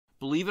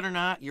Believe it or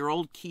not, your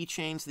old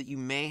keychains that you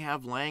may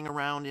have laying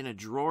around in a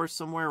drawer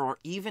somewhere or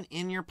even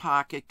in your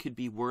pocket could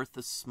be worth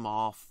a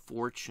small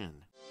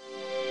fortune.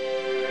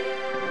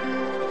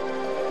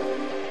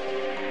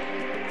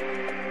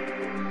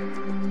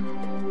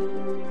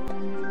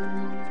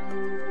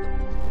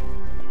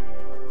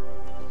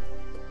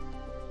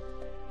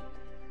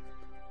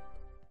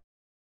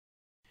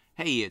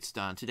 Hey, it's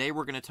Don. Today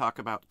we're going to talk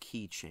about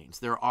keychains.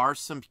 There are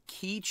some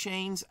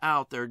keychains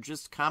out there,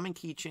 just common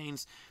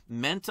keychains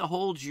meant to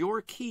hold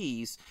your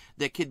keys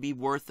that could be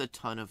worth a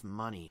ton of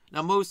money.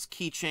 Now, most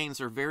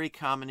keychains are very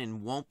common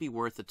and won't be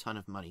worth a ton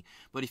of money.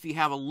 But if you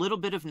have a little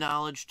bit of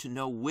knowledge to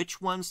know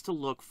which ones to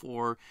look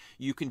for,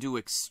 you can do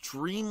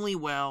extremely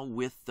well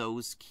with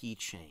those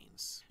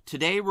keychains.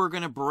 Today we're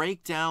going to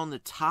break down the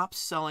top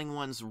selling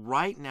ones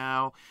right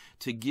now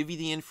to give you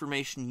the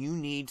information you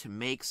need to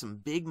make some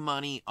big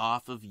money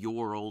off of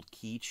your old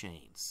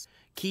keychains.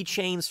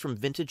 Keychains from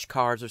vintage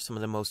cars are some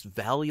of the most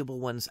valuable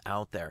ones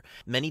out there.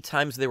 Many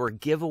times they were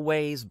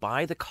giveaways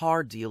by the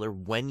car dealer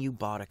when you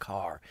bought a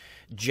car.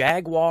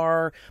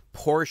 Jaguar,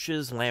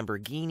 Porsches,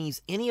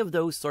 Lamborghinis, any of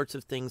those sorts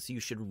of things you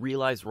should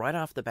realize right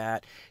off the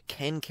bat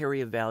can carry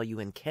a value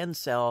and can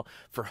sell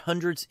for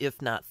hundreds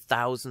if not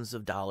thousands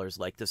of dollars,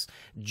 like this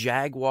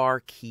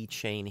Jaguar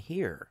keychain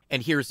here.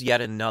 And here's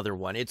yet another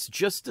one. It's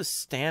just a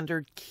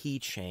standard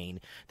keychain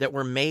that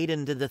were made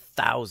into the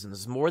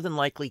thousands, more than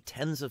likely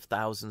tens of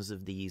thousands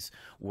of these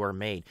were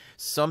made.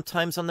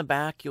 Sometimes on the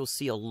back you'll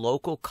see a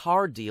local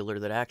car dealer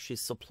that actually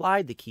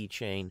supplied the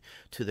keychain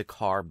to the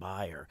car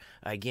buyer.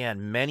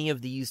 Again, many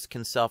of these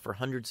can sell for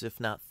hundreds if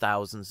not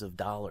thousands of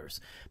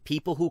dollars.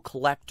 People who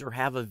collect or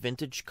have a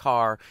vintage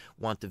car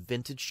want the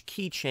vintage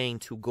keychain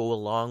to go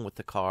along with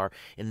the car,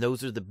 and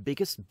those are the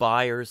biggest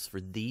buyers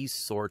for these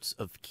sorts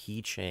of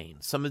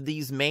keychains. Some of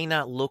these may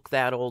not look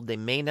that old, they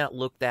may not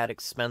look that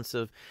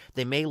expensive,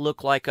 they may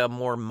look like a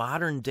more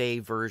modern day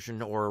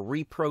version or a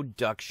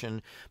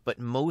reproduction, but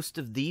most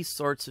of these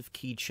sorts of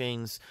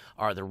keychains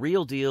are the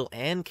real deal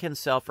and can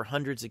sell for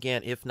hundreds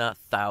again, if not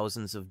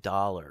thousands of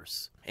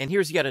dollars. And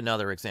here's yet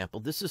another example.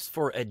 This is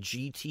for a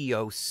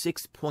GTO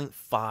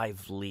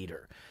 6.5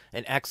 liter.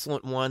 An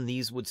excellent one.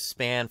 These would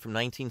span from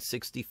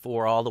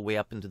 1964 all the way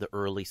up into the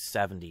early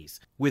 70s.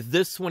 With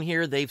this one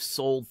here, they've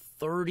sold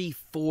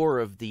 34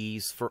 of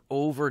these for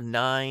over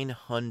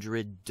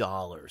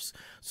 $900.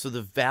 So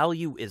the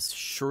value is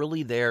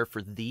surely there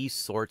for these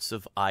sorts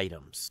of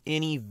items.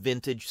 Any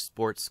vintage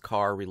sports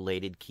car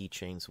related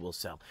keychains will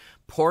sell.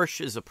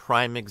 Porsche is a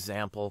prime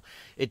example.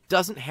 It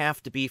doesn't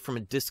have to be from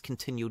a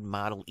discontinued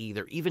model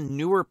either. Even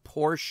newer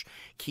Porsche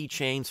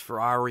keychains,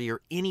 Ferrari, or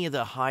any of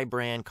the high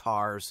brand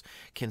cars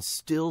can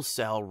still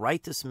sell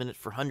right this minute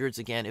for hundreds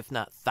again, if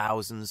not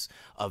thousands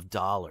of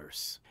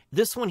dollars.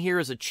 This one here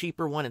is a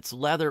cheaper one. It's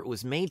leather. It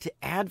was made to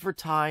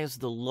advertise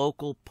the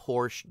local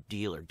Porsche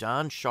dealer,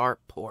 Don Sharp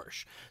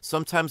Porsche.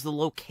 Sometimes the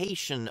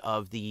location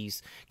of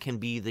these can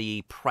be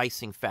the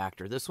pricing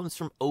factor. This one's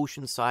from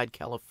Oceanside,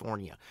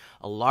 California.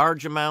 A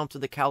large amount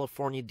of the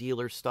California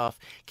dealer stuff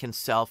can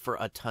sell for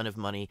a ton of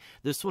money.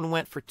 This one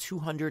went for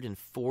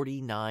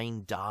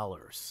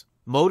 $249.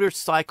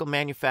 Motorcycle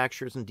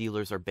manufacturers and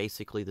dealers are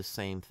basically the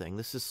same thing.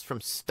 This is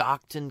from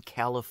Stockton,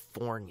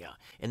 California,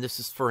 and this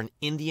is for an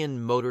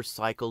Indian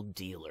motorcycle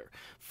dealer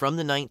from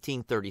the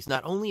 1930s.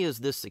 Not only is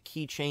this a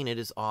keychain, it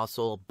is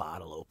also a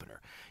bottle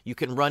opener. You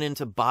can run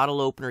into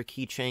bottle opener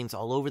keychains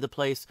all over the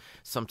place.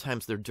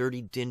 Sometimes they're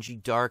dirty, dingy,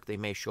 dark. They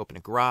may show up in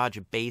a garage,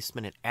 a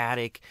basement, an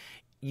attic.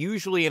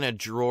 Usually in a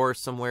drawer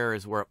somewhere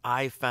is where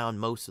I've found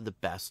most of the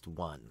best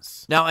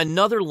ones. Now,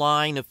 another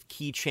line of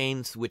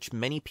keychains which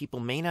many people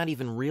may not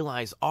even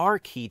realize are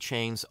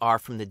keychains are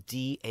from the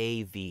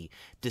DAV,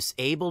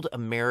 Disabled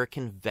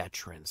American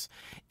Veterans.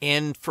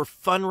 And for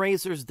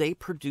fundraisers, they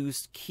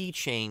produced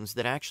keychains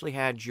that actually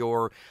had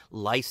your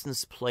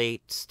license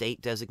plate,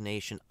 state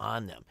designation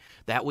on them.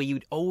 That way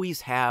you'd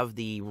always have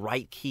the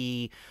right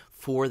key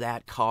for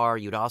that car.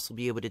 You'd also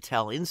be able to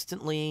tell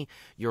instantly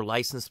your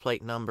license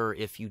plate number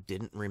if you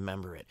didn't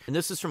remember it. And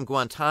this is from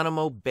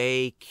Guantanamo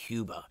Bay,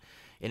 Cuba.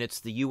 And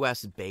it's the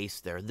U.S. base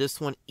there. This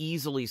one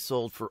easily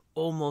sold for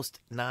almost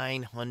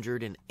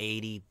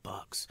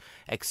 $980.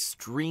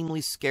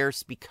 Extremely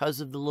scarce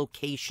because of the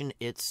location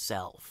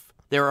itself.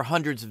 There are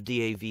hundreds of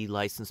DAV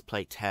license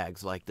plate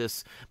tags like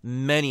this.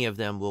 Many of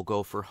them will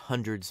go for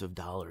hundreds of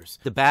dollars.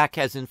 The back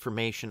has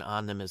information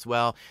on them as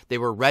well. They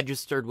were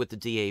registered with the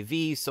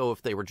DAV, so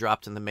if they were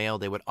dropped in the mail,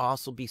 they would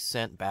also be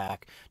sent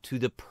back to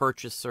the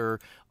purchaser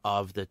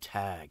of the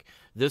tag.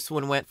 This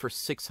one went for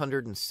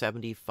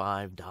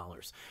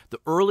 $675. The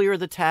earlier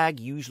the tag,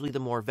 usually the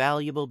more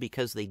valuable,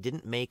 because they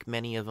didn't make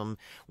many of them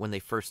when they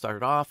first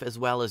started off, as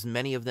well as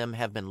many of them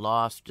have been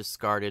lost,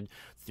 discarded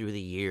through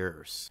the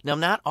years. Now,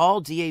 not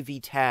all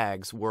DAV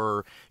tags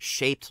were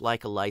shaped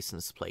like a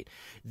license plate.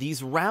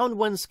 These round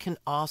ones can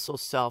also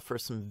sell for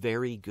some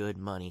very good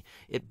money.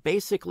 It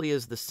basically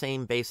is the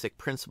same basic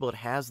principle. It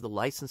has the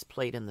license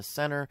plate in the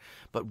center,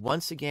 but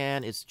once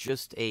again, it's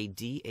just a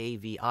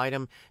DAV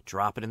item.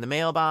 Drop it in the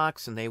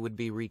mailbox and they would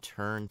be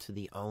returned to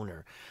the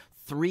owner.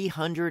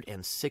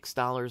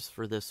 $306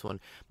 for this one.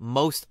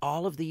 Most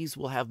all of these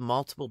will have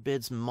multiple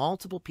bids.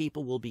 Multiple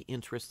people will be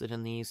interested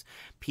in these.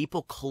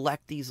 People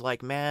collect these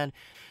like mad.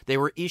 They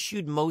were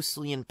issued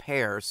mostly in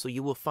pairs, so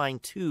you will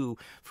find 2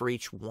 for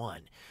each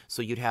one.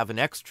 So you'd have an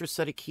extra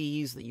set of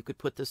keys that you could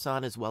put this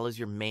on, as well as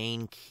your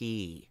main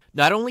key.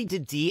 Not only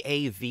did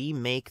DAV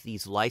make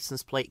these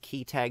license plate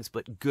key tags,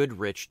 but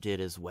Goodrich did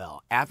as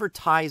well,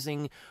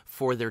 advertising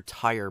for their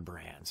tire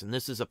brands. And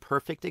this is a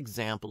perfect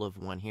example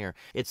of one here.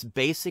 It's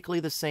basically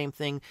the same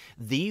thing.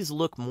 These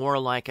look more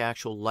like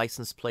actual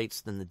license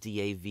plates than the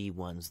DAV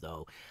ones,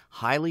 though.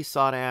 Highly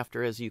sought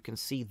after, as you can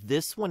see.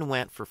 This one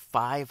went for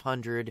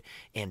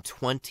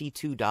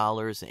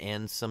 $522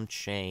 and some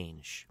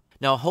change.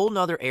 Now, a whole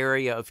nother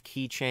area of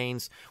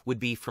keychains would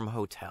be from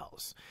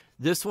hotels.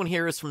 This one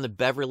here is from the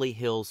Beverly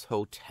Hills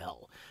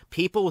Hotel.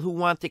 People who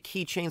want the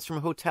keychains from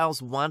hotels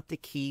want the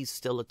keys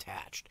still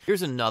attached.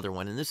 Here's another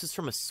one, and this is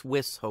from a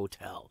Swiss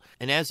hotel.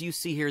 And as you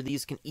see here,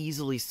 these can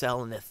easily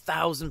sell in the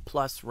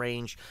 1,000+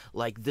 range,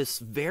 like this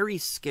very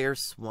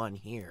scarce one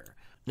here.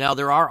 Now,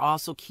 there are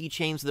also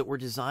keychains that were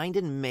designed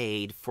and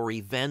made for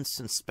events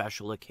and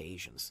special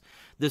occasions.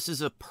 This is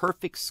a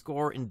perfect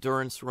score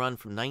endurance run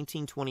from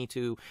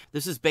 1922.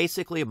 This is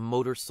basically a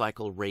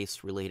motorcycle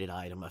race-related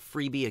item, a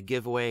freebie, a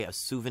giveaway, a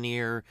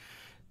souvenir.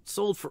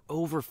 Sold for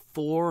over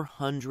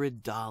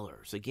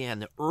 $400. Again,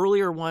 the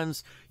earlier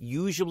ones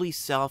usually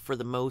sell for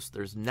the most.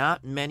 There's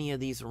not many of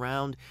these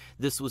around.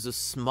 This was a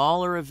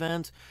smaller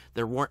event.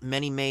 There weren't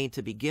many made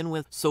to begin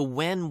with. So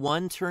when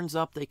one turns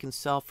up, they can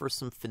sell for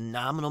some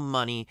phenomenal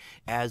money,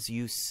 as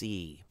you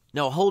see.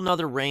 Now, a whole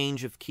nother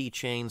range of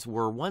keychains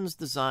were ones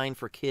designed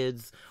for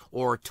kids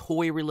or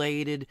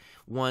toy-related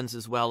ones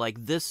as well,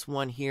 like this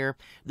one here.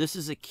 This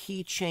is a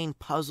keychain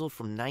puzzle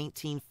from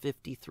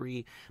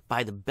 1953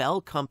 by the Bell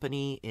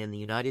Company in the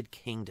United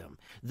Kingdom.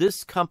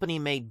 This company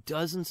made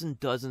dozens and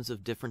dozens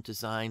of different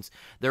designs.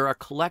 There are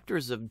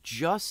collectors of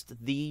just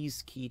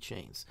these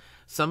keychains.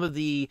 Some of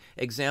the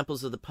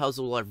examples of the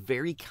puzzle are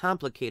very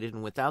complicated,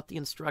 and without the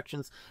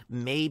instructions,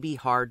 may be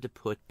hard to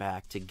put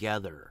back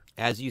together.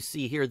 As you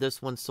see here,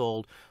 this one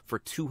sold for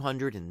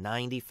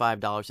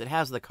 $295. It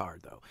has the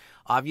card, though.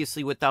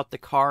 Obviously, without the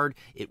card,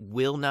 it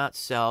will not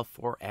sell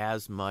for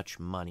as much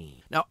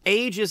money. Now,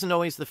 age isn't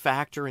always the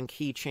factor in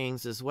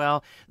keychains as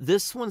well.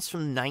 This one's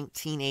from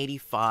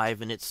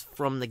 1985, and it's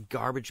from the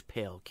Garbage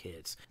Pail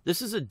Kids.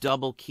 This is a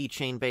double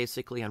keychain,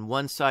 basically. On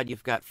one side,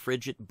 you've got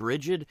Frigid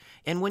Bridget,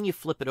 and when you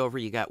flip it over,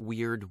 you got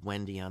Weird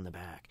Wendy on the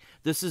back.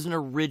 This is an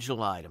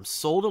original item,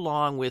 sold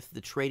along with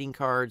the trading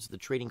cards, the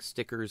trading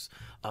stickers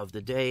of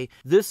the day.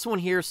 This one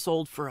here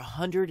sold for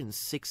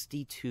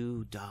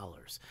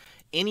 $162.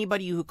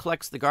 Anybody who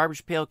collects the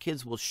Garbage Pail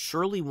Kids will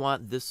surely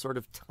want this sort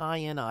of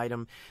tie-in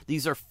item.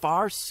 These are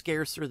far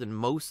scarcer than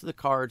most of the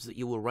cards that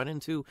you will run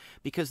into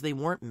because they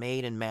weren't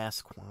made in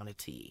mass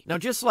quantity. Now,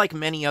 just like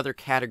many other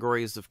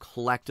categories of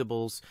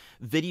collectibles,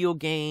 video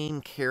game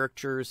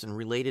characters and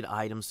related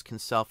items can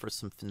sell for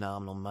some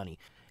phenomenal money.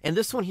 And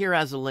this one here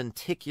has a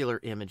lenticular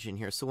image in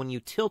here, so when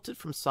you tilt it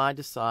from side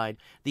to side,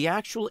 the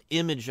actual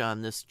image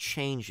on this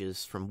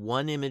changes from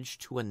one image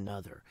to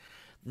another.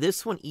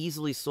 This one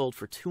easily sold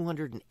for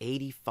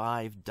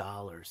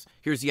 $285.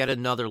 Here's yet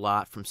another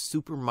lot from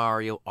Super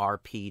Mario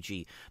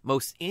RPG.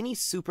 Most any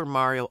Super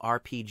Mario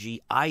RPG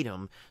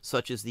item,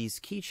 such as these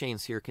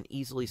keychains here, can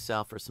easily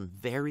sell for some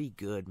very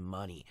good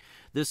money.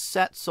 This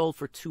set sold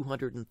for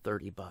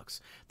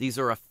 $230. These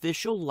are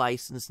official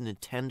licensed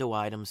Nintendo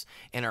items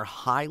and are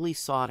highly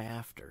sought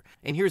after.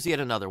 And here's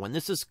yet another one.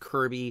 This is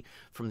Kirby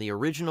from the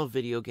original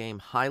video game,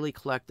 highly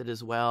collected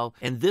as well.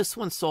 And this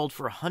one sold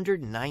for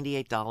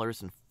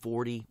 $198.41.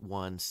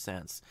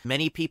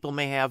 Many people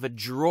may have a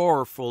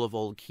drawer full of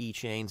old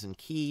keychains and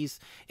keys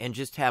and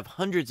just have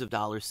hundreds of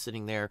dollars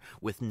sitting there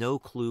with no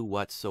clue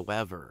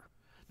whatsoever.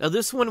 Now,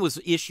 this one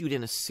was issued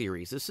in a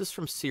series. This is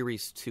from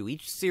Series 2.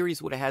 Each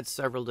series would have had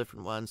several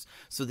different ones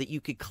so that you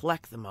could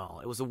collect them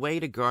all. It was a way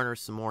to garner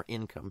some more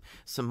income,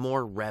 some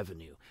more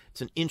revenue.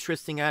 It's an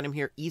interesting item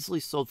here, easily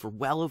sold for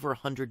well over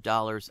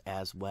 $100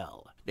 as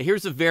well. Now,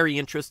 here's a very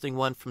interesting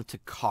one from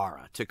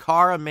Takara.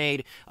 Takara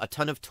made a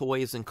ton of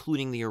toys,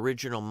 including the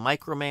original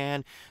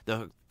Microman,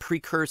 the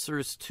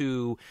precursors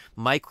to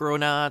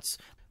Micronauts.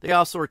 They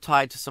also are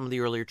tied to some of the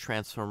earlier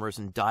Transformers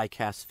and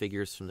die-cast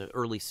figures from the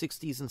early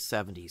 60s and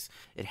 70s.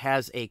 It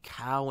has a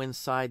cow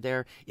inside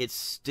there. It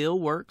still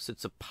works.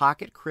 It's a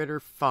pocket critter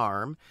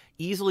farm.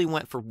 Easily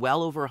went for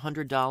well over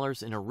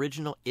 $100 in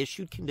original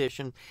issued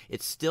condition.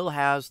 It still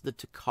has the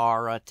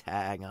Takara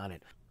tag on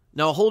it.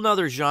 Now, a whole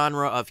nother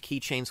genre of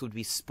keychains would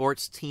be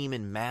sports team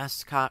and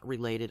mascot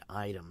related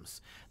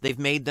items. They've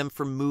made them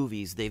for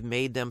movies. They've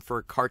made them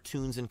for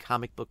cartoons and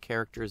comic book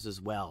characters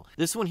as well.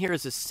 This one here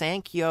is a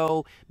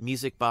Sankyo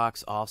music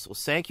box also.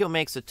 Sankyo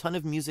makes a ton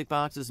of music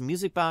boxes.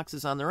 Music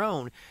boxes on their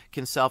own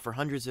can sell for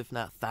hundreds, if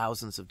not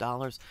thousands of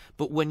dollars.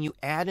 But when you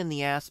add in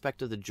the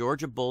aspect of the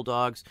Georgia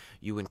Bulldogs,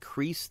 you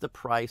increase the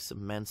price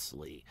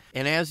immensely.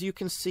 And as you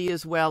can see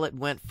as well, it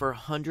went for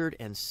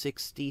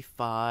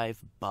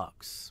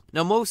 $165.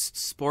 Now, most most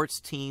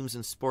sports teams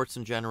and sports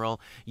in general,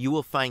 you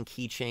will find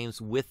keychains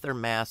with their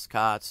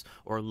mascots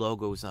or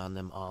logos on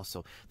them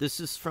also. This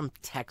is from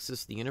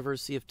Texas, the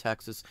University of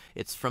Texas.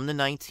 It's from the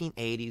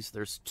 1980s.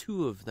 There's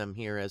 2 of them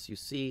here, as you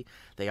see.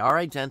 They are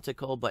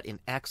identical, but in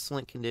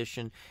excellent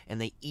condition, and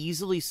they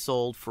easily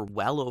sold for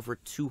well over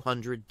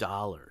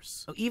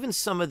 $200. Even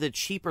some of the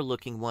cheaper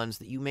looking ones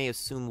that you may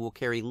assume will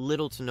carry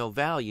little to no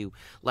value,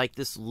 like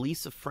this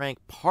Lisa Frank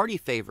Party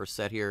Favor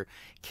set here,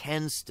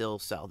 can still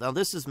sell. Now,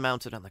 this is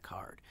mounted on the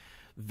card.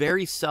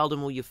 Very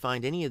seldom will you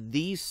find any of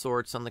these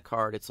sorts on the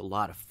card. It's a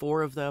lot of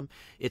 4 of them.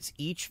 It's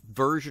each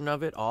version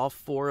of it, all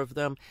 4 of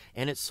them,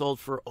 and it's sold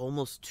for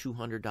almost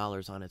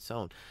 $200 on its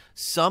own.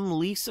 Some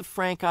Lisa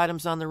Frank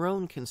items on their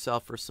own can sell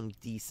for some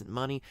decent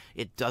money.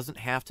 It doesn't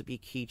have to be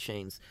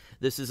keychains.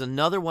 This is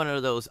another one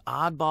of those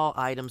oddball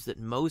items that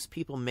most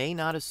people may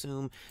not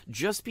assume,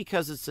 just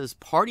because it says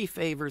party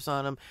favors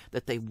on them,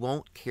 that they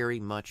won't carry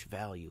much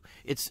value.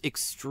 It's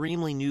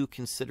extremely new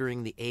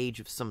considering the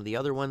age of some of the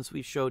other ones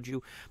we showed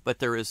you, but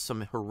there is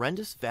some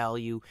horrendous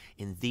value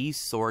in these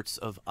sorts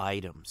of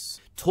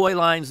items. Toy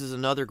Lines is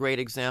another great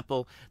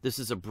example. This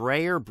is a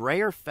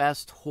Breyer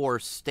Fest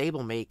horse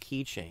stablemate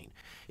keychain.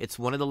 It's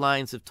one of the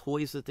lines of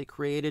toys that they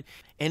created,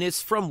 and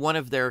it's from one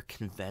of their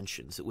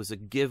conventions. It was a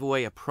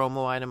giveaway, a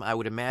promo item. I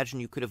would imagine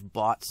you could have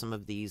bought some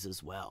of these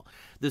as well.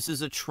 This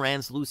is a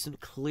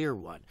translucent clear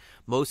one.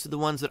 Most of the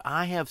ones that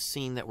I have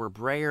seen that were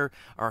Breyer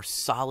are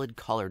solid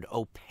colored,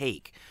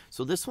 opaque.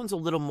 So this one's a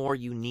little more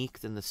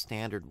unique than the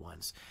standard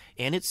ones,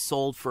 and it's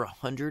sold for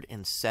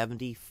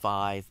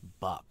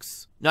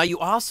 $175. Now, you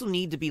also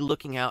need to be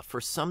looking out for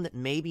some that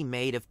may be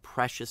made of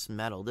precious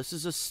metal. This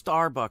is a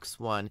Starbucks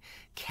one,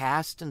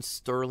 cast in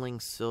sterling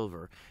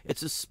silver.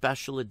 It's a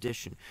special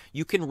edition.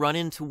 You can run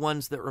into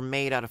ones that were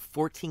made out of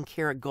 14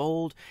 karat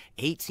gold,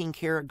 18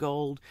 karat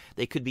gold.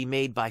 They could be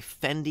made by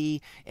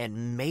Fendi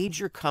and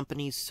major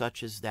companies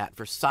such as that.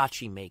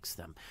 Versace makes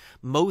them.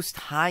 Most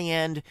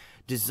high-end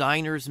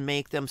designers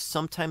make them.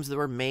 Sometimes they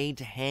were made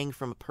to hang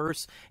from a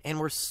purse and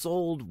were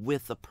sold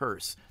with a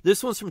purse.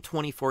 This one's from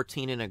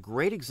 2014 and a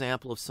great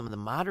example of some of the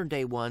modern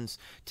day ones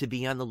to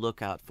be on the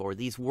lookout for.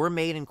 These were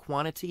made in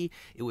quantity.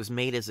 It was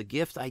made as a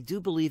gift. I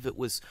do believe it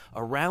was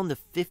around the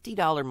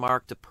 $50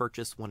 mark to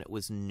purchase when it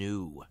was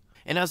new.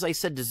 And as I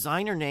said,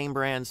 designer name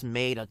brands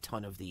made a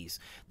ton of these.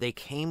 They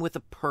came with a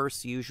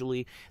purse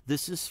usually.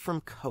 This is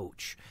from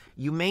Coach.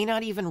 You may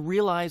not even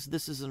realize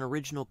this is an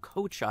original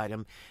Coach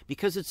item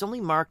because it's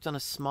only marked on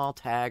a small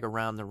tag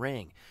around the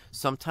ring.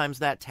 Sometimes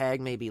that tag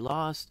may be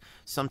lost.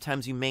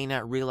 Sometimes you may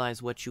not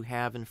realize what you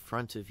have in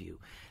front of you.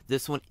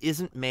 This one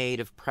isn't made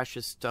of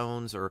precious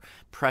stones or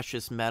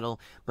precious metal,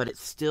 but it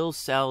still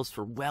sells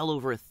for well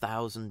over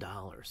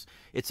 $1,000.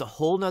 It's a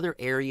whole nother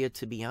area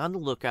to be on the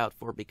lookout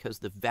for because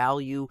the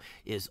value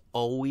is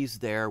always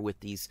there with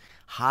these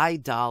high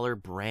dollar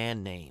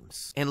brand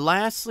names. And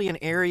lastly, an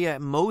area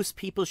most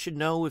people should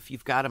know if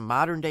you've got a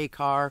modern day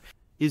car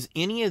is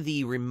any of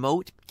the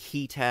remote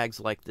key tags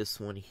like this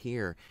one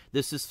here.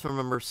 This is from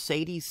a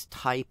Mercedes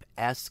Type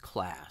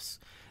S-Class.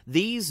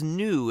 These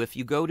new, if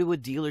you go to a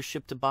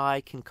dealership to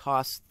buy, can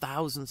cost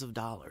thousands of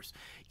dollars.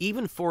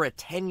 Even for a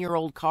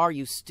 10-year-old car,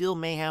 you still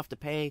may have to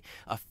pay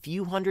a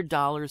few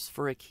 $100s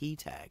for a key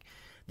tag.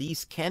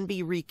 These can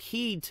be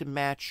rekeyed to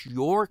match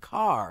your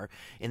car,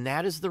 and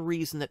that is the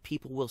reason that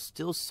people will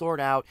still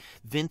sort out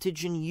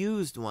vintage and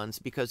used ones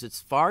because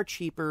it's far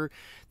cheaper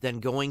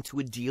than going to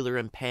a dealer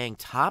and paying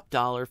top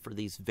dollar for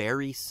these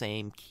very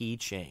same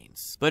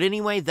keychains. But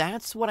anyway,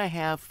 that's what I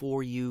have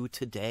for you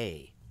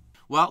today.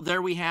 Well,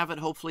 there we have it.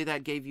 Hopefully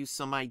that gave you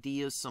some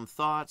ideas, some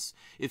thoughts.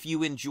 If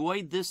you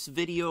enjoyed this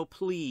video,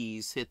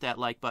 please hit that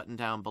like button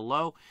down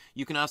below.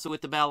 You can also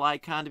hit the bell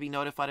icon to be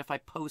notified if I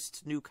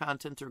post new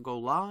content or go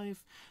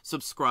live.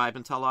 Subscribe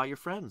and tell all your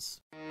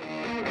friends.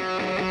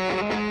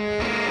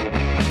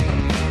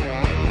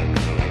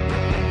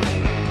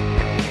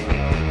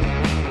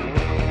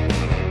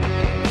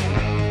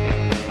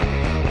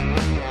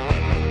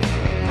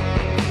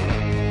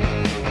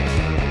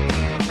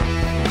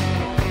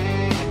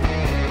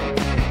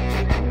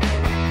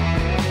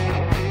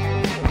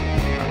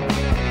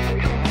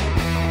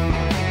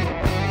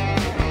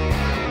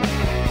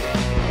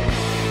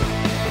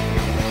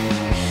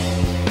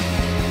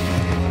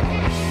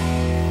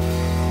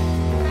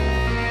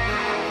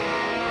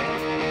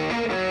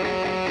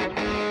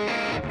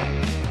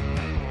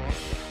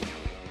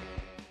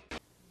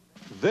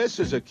 This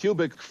is a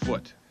cubic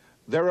foot.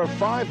 There are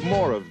 5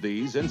 more of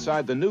these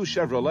inside the new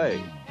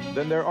Chevrolet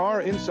than there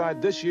are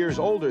inside this year's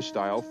older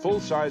style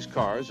full-size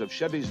cars of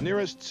Chevy's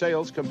nearest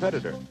sales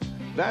competitor.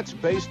 That's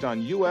based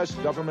on U.S.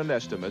 government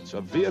estimates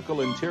of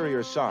vehicle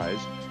interior size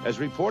as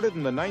reported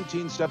in the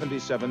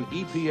 1977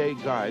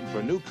 EPA Guide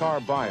for New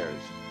Car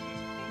Buyers.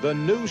 The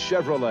new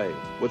Chevrolet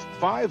with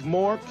 5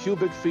 more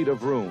cubic feet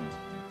of room.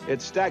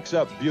 It stacks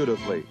up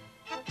beautifully.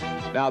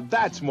 Now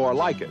that's more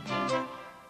like it.